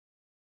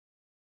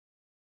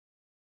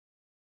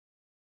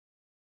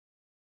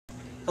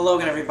Hello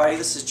again, everybody.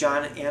 This is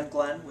John and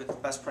Glenn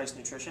with Best Price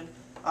Nutrition.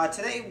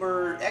 Today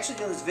we're actually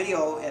doing this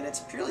video, and it's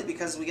purely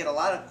because we get a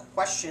lot of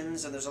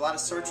questions and there's a lot of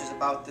searches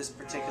about this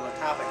particular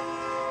topic.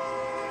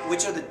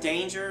 Which are the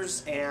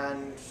dangers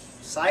and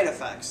side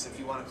effects, if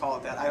you want to call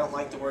it that. I don't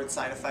like the word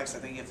side effects. I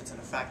think if it's an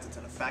effect, it's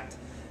an effect.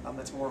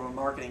 That's more of a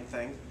marketing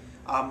thing.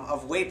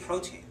 Of whey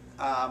protein.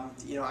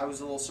 You know, I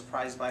was a little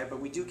surprised by it, but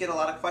we do get a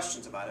lot of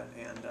questions about it.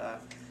 And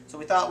so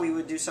we thought we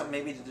would do something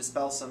maybe to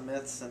dispel some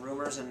myths and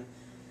rumors. And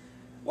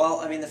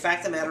well, I mean, the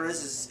fact of the matter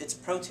is it's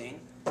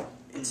protein.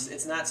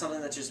 It's not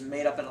something that's just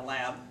made up in a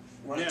lab.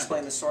 You want to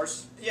explain the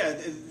source? Yeah,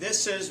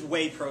 this is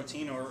whey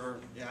protein, or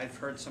I've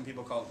heard some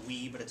people call it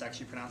whey, but it's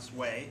actually pronounced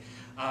whey.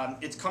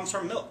 It comes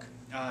from milk.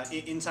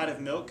 Inside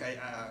of milk,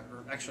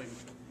 or actually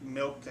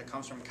milk that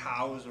comes from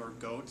cows or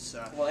goats.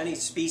 Well, any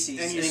species,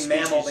 any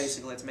mammal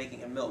basically that's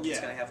making a milk, it's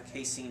going to have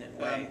casein and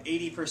whey.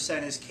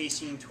 80% is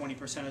casein,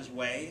 20% is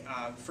whey.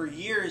 For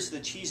years,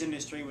 the cheese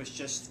industry was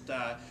just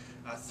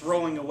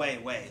throwing away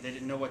whey. They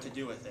didn't know what to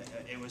do with it.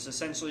 It was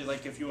essentially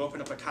like if you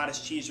open up a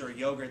cottage cheese or a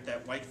yogurt,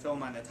 that white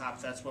film on the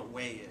top, that's what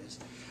whey is.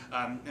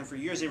 And for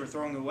years they were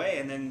throwing away,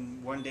 and then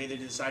one day they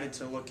decided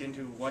to look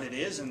into what it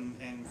is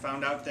and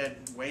found out that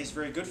whey is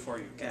very good for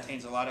you. It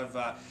contains a lot of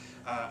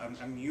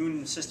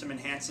immune system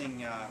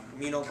enhancing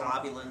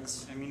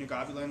immunoglobulins.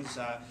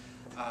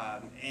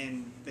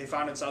 And they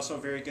found it's also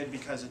very good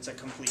because it's a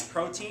complete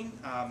protein.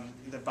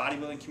 The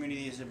bodybuilding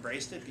community has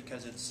embraced it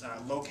because it's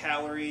low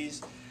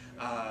calories.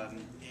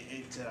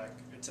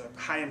 It's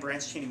high in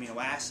branched chain amino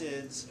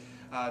acids.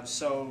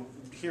 So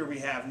here we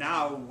have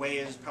now whey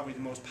is probably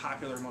the most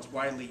popular, most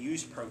widely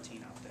used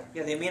protein out there.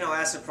 Yeah, the amino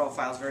acid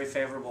profile is very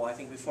favorable. I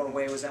think before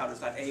whey was out, it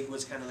thought egg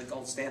was kind of the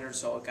gold standard,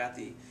 so it got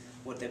the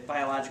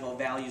biological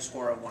value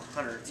score of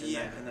 100,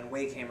 and then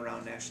whey came around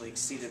and actually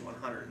exceeded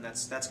 100, and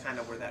that's kind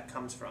of where that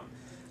comes from.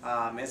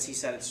 As he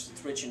said, it's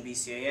rich in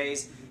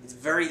BCAAs. It's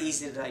very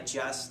easy to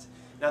digest.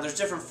 Now, there's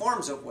different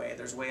forms of whey.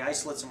 There's whey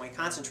isolates and whey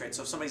concentrates.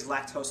 So if somebody's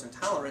lactose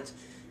intolerant,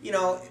 you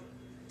know,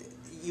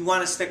 you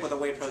want to stick with a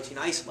whey protein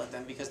isolate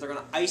then, because they're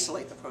going to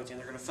isolate the protein.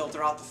 They're going to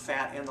filter out the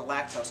fat and the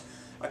lactose.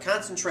 A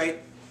concentrate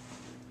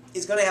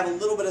is going to have a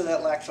little bit of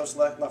that lactose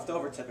left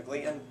over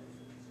typically, and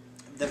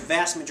the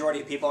vast majority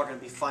of people are going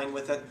to be fine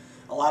with it.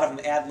 A lot of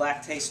them add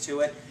lactase to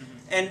it.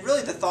 And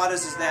really the thought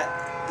is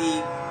that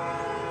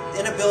the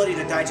inability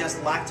to digest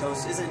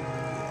lactose isn't,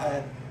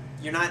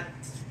 you're not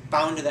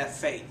bound to that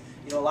fate.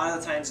 You know, a lot of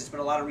the times, it's been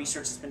a lot of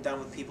research that's been done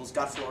with people's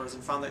gut floras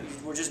and found that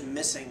we're just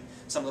missing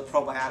some of the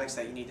probiotics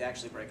that you need to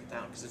actually break it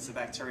down, because it's the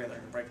bacteria that are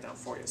going to break it down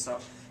for you. So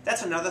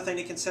that's another thing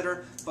to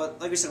consider. But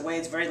like we said, whey,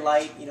 it's very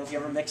light. You know, if you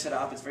ever mix it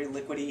up, it's very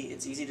liquidy.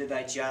 It's easy to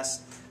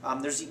digest.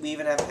 We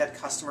even have had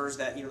customers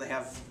that, you know, they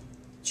have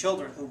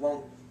children who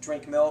won't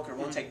drink milk or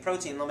won't take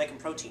protein, and they'll make them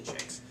protein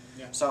shakes.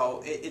 Yeah.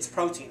 So it's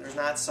protein. There's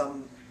not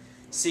some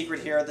secret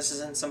here. This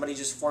isn't somebody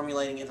just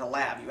formulating it in a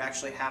lab. You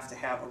actually have to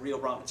have a real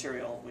raw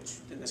material, which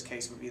in this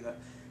case would be the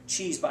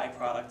cheese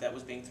byproduct that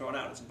was being thrown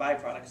out. It's a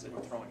byproduct because they were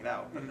throwing it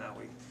out, but now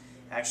we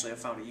actually have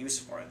found a use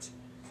for it.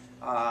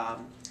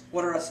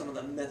 What are some of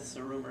the myths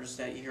or rumors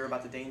that you hear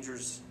about the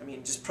dangers? I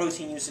mean, just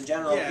protein use in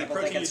general. Yeah, people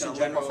think it's going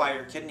to liquefy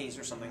your kidneys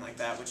or something like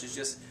that, which is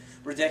just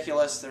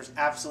ridiculous. There's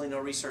absolutely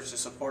no research to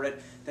support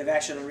it. They've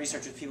actually done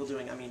research with people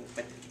doing, I mean,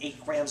 like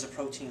 8 grams of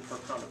protein per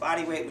pound of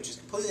body weight, which is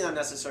completely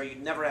unnecessary.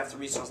 You'd never have to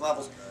reach those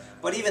levels.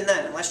 But even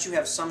then, unless you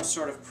have some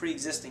sort of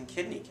pre-existing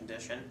kidney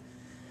condition,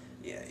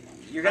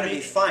 you're going to be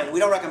fine. We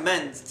don't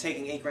recommend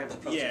taking 8 grams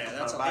of protein per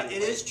pound of body weight.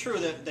 It is true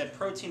that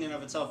protein in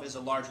of itself is a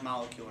large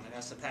molecule, and it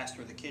has to pass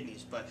through the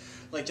kidneys. But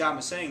like John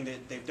was saying,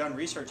 they've done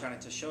research on it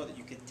to show that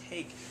you could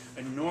take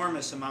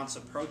enormous amounts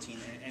of protein,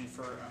 and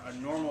for a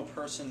normal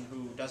person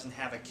who doesn't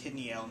have a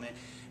kidney ailment,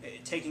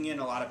 taking in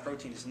a lot of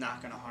protein is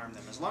not going to harm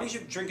them. As long as you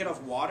drink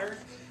enough water,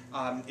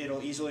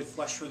 it'll easily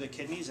flush through the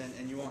kidneys,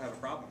 and you won't have a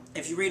problem.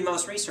 If you read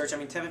most research, I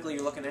mean, typically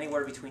you're looking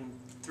anywhere between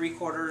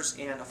 3/4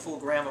 and a full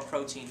gram of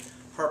protein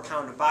per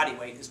pound of body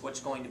weight is what's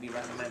going to be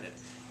recommended.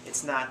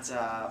 It's not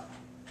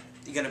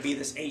going to be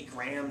this 8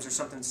 grams or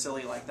something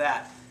silly like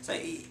that. So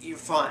you're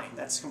fine.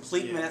 That's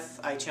complete myth.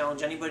 I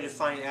challenge anybody to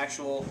find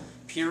actual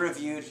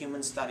peer-reviewed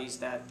human studies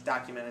that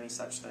document any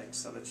such things.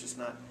 So that's just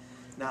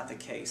not the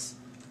case.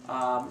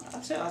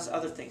 I'll say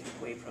other things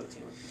with whey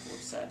protein, what people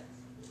have said.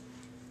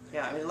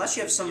 Yeah, I mean, unless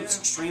you have some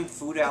extreme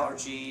food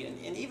allergy,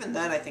 and even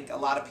then, I think there's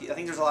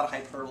a lot of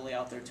hyperbole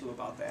out there too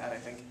about that. I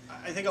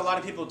think a lot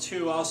of people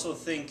too also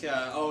think,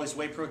 oh, is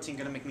whey protein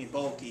going to make me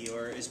bulky,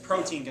 or is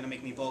protein going to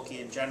make me bulky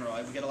in general?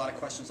 We get a lot of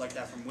questions like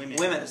that from women.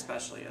 Women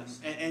especially,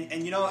 yes.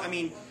 And you know, I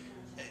mean,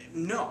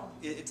 no,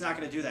 it's not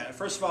going to do that.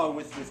 First of all,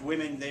 with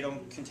women, they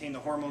don't contain the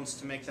hormones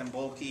to make them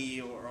bulky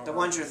or the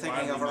ones you're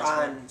thinking of are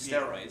on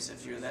steroids.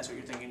 If that's what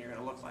you're thinking you're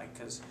going to look like,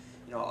 because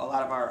you know, a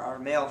lot of our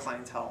male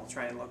clientele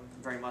try and look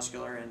very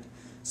muscular, and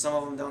some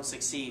of them don't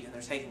succeed, and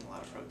they're taking a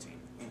lot of protein,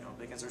 you know,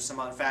 because there's some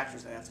other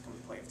factors that have to come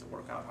into play. You have to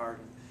work out hard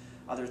and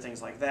other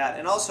things like that.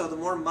 And also, the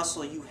more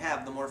muscle you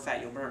have, the more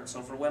fat you'll burn.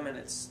 So for women,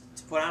 it's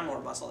to put on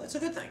more muscle. It's a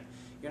good thing.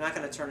 you're not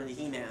going to turn into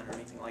He-Man or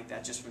anything like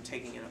that just from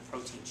taking in a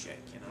protein shake,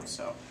 you know.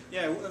 So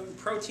yeah,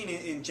 protein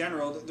in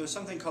general, there's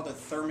something called the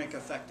thermic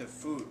effect of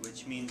food,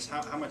 which means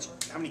how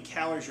many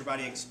calories your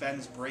body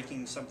expends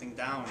breaking something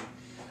down.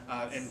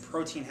 And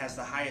protein has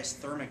the highest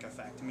thermic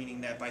effect, meaning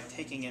that by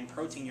taking in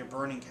protein, you're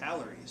burning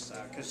calories.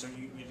 Because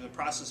the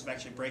process of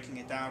actually breaking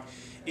it down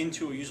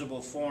into a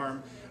usable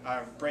form,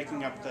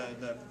 breaking up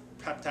the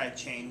peptide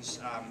chains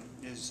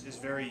is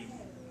very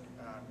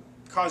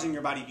causing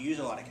your body to use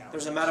a lot of calories.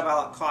 There's a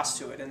metabolic cost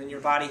to it, and then your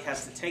body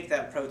has to take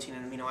that protein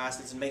and amino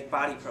acids and make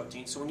body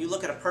protein. So when you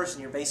look at a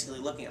person, you're basically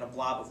looking at a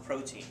blob of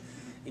protein.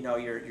 You know,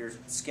 your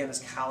skin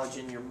is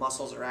collagen, your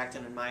muscles are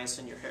actin and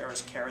myosin, your hair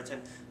is keratin.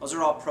 Those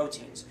are all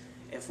proteins.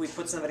 If we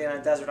put somebody on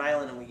a desert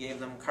island and we gave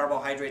them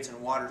carbohydrates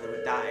and water, they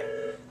would die.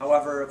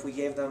 However, if we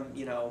gave them,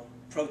 you know,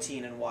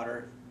 protein and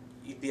water,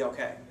 you'd be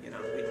okay. You know,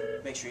 we'd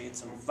make sure you eat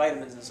some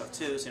vitamins and stuff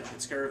too, so you don't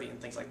get scurvy and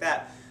things like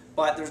that.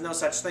 But there's no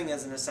such thing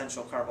as an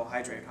essential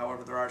carbohydrate.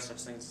 However, there are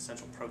such things as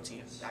essential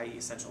proteins, i.e.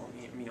 essential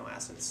amino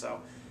acids.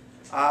 So,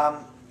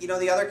 you know,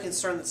 the other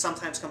concern that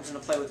sometimes comes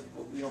into play with,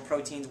 you know,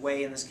 proteins,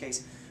 whey in this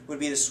case, would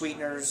be the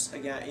sweeteners.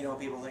 Again, you know,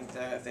 people think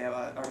that if they have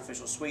an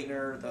artificial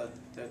sweetener, the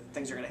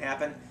things are going to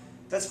happen.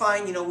 That's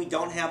fine. You know, we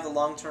don't have the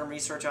long-term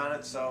research on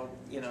it, so,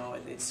 you know,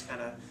 it's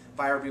kind of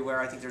buyer beware.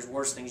 I think there's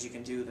worse things you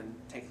can do than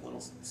take a little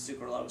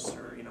sucralose,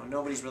 or, you know,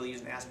 nobody's really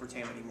using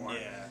aspartame anymore.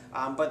 Yeah.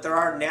 But there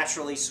are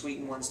naturally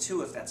sweetened ones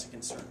too, if that's a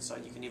concern, so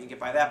you can even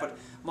get by that. But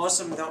most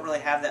of them don't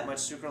really have that much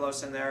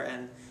sucralose in there,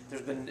 and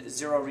there's been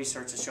zero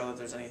research to show that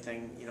there's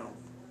anything, you know,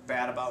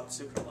 bad about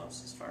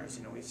sucralose as far as,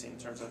 you know, we've seen in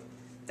terms of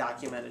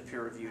documented,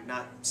 peer-reviewed,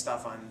 not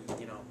stuff on,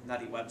 you know,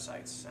 nutty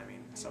websites. I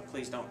mean, so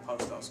please don't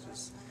post those,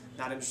 because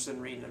not interested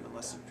in reading them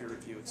unless they're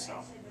peer-reviewed,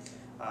 so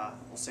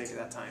we'll save you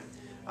that time.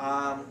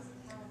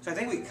 So I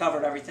think we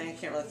covered everything. I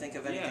can't really think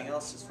of anything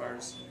else as far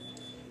as...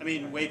 I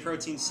mean, whey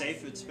protein's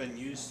safe. It's been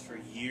used for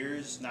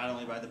years, not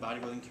only by the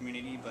bodybuilding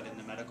community, but in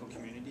the medical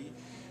community.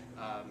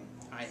 I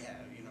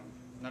have, you know,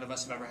 none of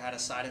us have ever had a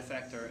side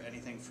effect or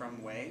anything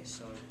from whey,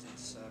 so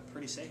it's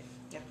pretty safe.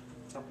 Yeah.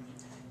 So,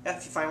 yeah,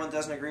 if you find one that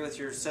doesn't agree with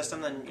your system,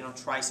 then, you know,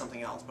 try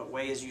something else. But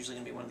whey is usually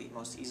going to be one of the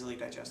most easily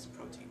digested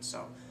proteins.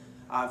 So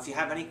if you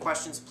have any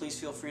questions, please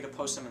feel free to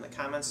post them in the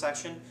comments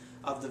section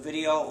of the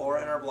video or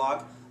in our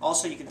blog.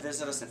 Also, you can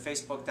visit us at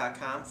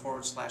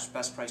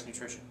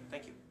facebook.com/BestPriceNutrition.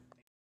 Thank you.